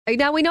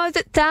Now, we know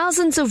that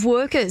thousands of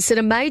workers at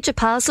a major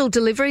parcel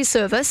delivery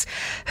service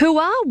who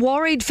are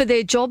worried for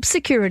their job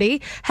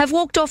security have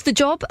walked off the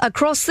job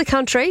across the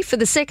country for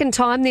the second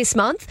time this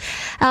month.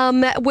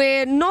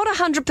 We're not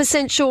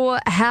 100% sure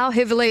how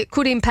heavily it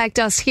could impact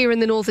us here in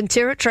the Northern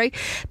Territory,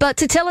 but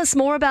to tell us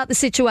more about the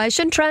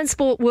situation,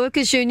 Transport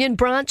Workers Union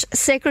Branch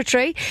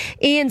Secretary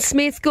Ian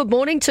Smith, good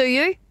morning to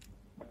you.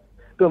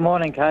 Good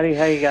morning, Katie.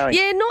 How are you going?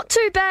 Yeah, not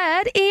too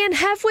bad. Ian,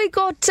 have we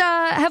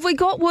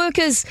got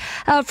workers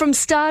from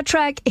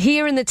StarTrack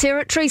here in the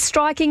Territory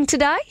striking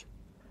today?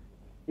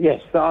 Yes,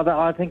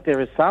 I think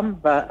there is some,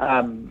 but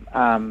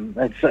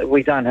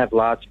we don't have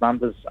large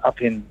numbers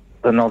up in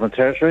the Northern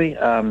Territory.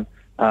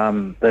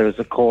 There is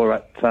a core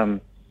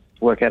at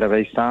work out of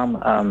East Arm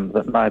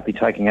that may be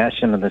taking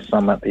action, and there's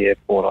some at the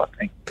airport, I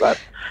think. But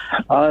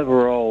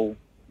overall,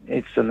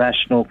 it's a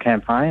national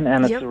campaign,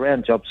 and it's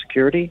around job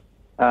security.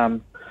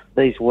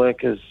 These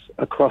workers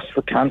across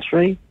the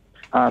country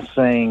are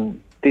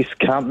seeing this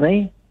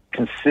company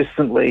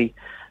consistently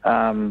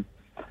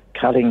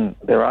cutting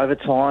their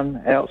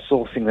overtime,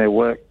 outsourcing their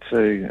work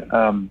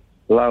to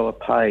lower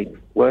paid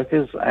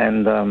workers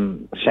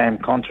and sham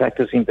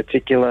contractors in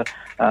particular.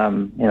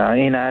 In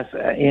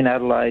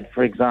Adelaide,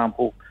 for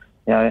example,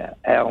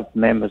 our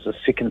members are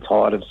sick and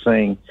tired of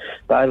seeing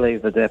they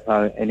leave the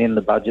depot and in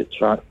the budget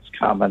trucks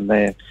come, and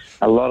a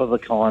lot of the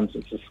times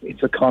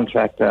it's a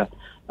contractor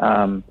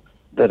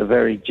that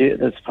are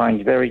that's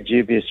paying very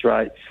dubious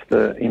rates.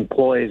 The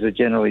employers are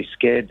generally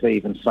scared to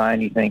even say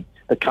anything.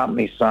 The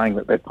company's saying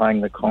that they're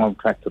paying the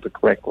contractor the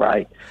correct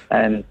rate,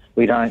 and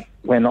we're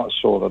not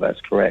sure that that's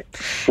correct.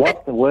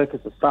 What the workers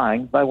are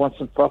saying, they want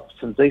some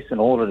decent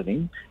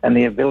auditing and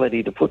the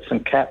ability to put some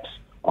caps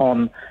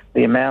on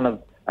the amount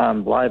of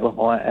labour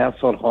hire,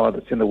 outside hire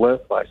that's in the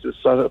workplaces,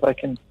 so that they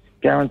can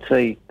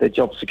guarantee their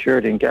job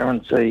security and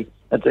guarantee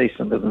a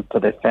decent living for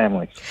their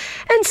families.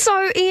 And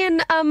so, Ian,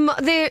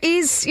 there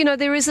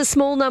is a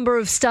small number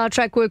of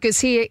StarTrack workers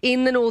here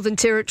in the Northern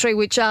Territory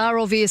which are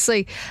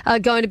obviously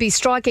going to be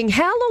striking.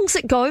 How long does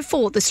it go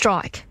for, the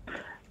strike?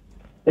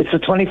 It's a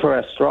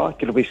 24-hour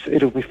strike.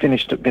 It'll be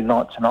finished at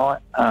midnight tonight.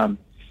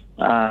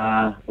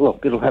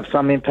 It'll have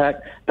some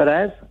impact, but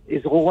as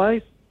is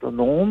always the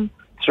norm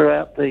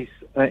throughout these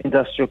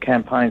industrial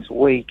campaigns,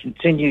 we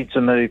continue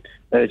to move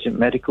urgent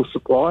medical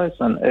supplies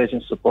and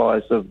urgent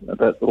supplies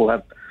that will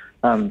have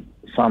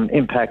some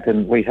impact,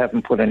 and we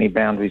haven't put any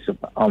boundaries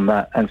on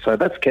that, and so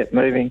that's kept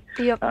moving.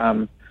 Yep.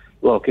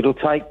 It'll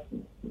take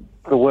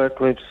the work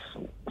groups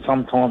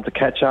some time to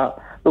catch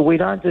up, but we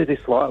don't do this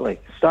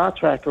lightly.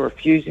 StarTrack are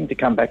refusing to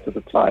come back to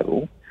the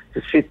table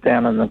to sit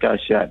down and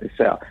negotiate this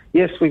out.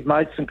 Yes, we've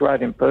made some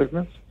great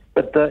improvements,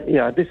 but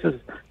this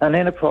is an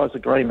enterprise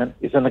agreement,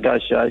 is a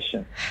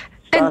negotiation.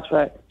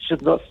 StarTrack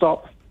should not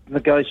stop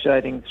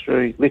negotiating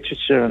through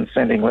literature and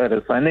sending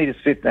letters. They need to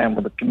sit down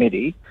with the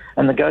committee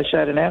and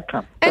negotiate an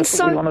outcome. That's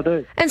what we want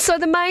to do. And so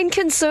the main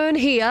concern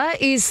here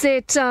is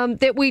that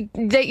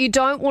that you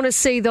don't want to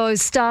see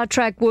those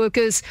StarTrack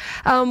workers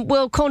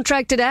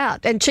contracted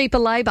out and cheaper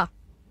labour.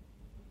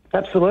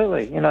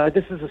 Absolutely.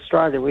 This is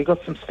Australia. We've got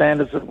some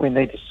standards that we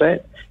need to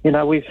set.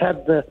 We've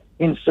had the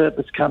insert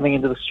that's coming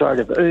into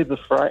Australia of Uber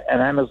Freight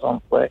and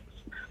Amazon Flex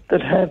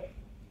that have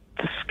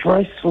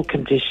disgraceful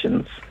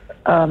conditions.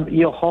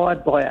 You're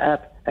hired by an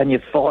app and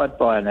you're fired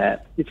by an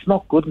app. It's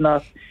not good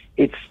enough.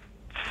 It's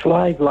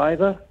slave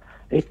labour.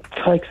 It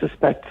takes us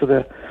back to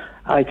the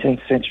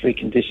 18th century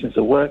conditions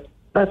of work.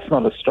 That's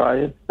not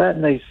Australian. That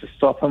needs to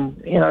stop them.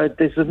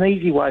 There's an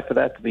easy way for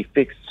that to be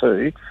fixed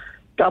too.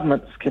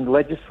 Governments can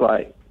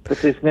legislate,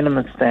 but there's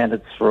minimum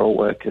standards for all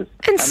workers.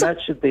 And that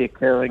should be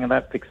occurring, and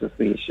that fixes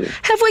the issue.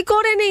 Have we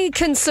got any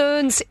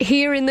concerns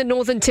here in the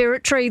Northern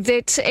Territory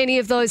that any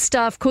of those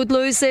staff could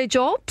lose their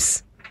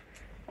jobs?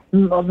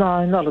 No,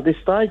 not at this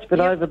stage, but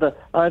over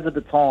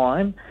the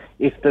time,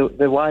 if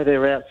the way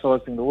they're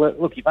outsourcing the work,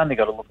 look, you've only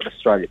got to look at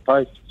Australia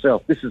Post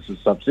itself. This is a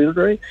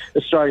subsidiary.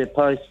 Australia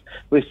Post,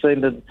 we've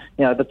seen that,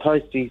 the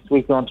posties,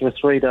 we've gone to a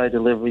 3-day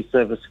delivery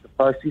service for the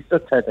posties.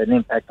 That's had an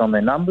impact on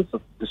their numbers, for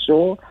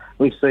sure.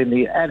 We've seen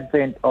the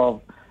advent of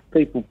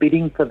people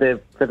bidding for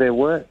their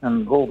work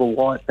and all the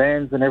white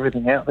vans and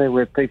everything out there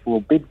where people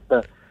will bid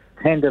for,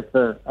 tender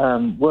for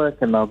work,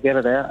 and they'll get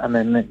it out, and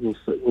then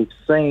we've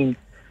seen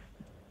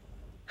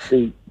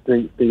the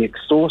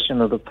extortion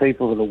of the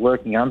people that are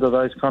working under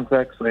those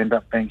contracts. They end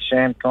up being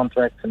sham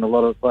contracts in a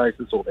lot of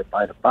places, or they're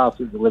paid a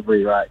parcel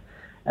delivery rate.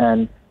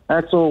 And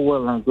that's all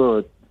well and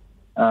good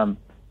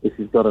if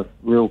you've got a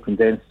real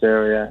condensed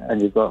area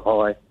and you've got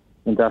high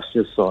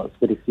industrial sites.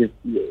 But if you,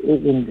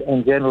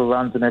 in general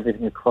runs and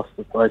everything across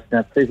the place,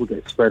 now people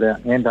get spread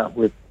out and end up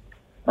with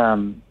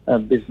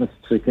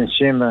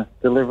business-to-consumer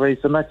deliveries,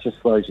 and that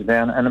just slows you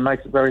down and it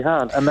makes it very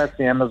hard. And that's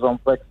the Amazon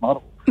Flex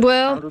model.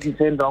 Well,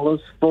 $110,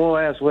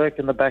 4 hours work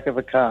in the back of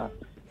a car.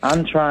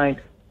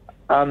 Untrained,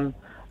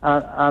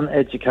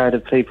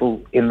 uneducated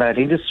people in that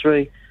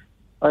industry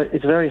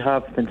it's very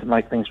hard for them to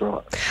make things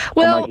right.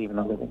 Well, or make even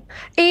a living.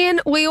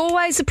 Ian, we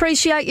always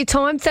appreciate your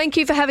time. Thank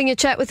you for having a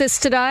chat with us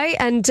today,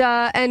 and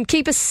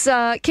keep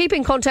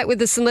in contact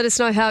with us and let us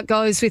know how it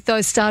goes with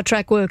those Star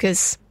Track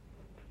workers.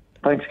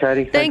 Thanks,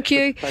 Katie. Thank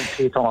you. Thanks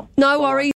for your time. No worries.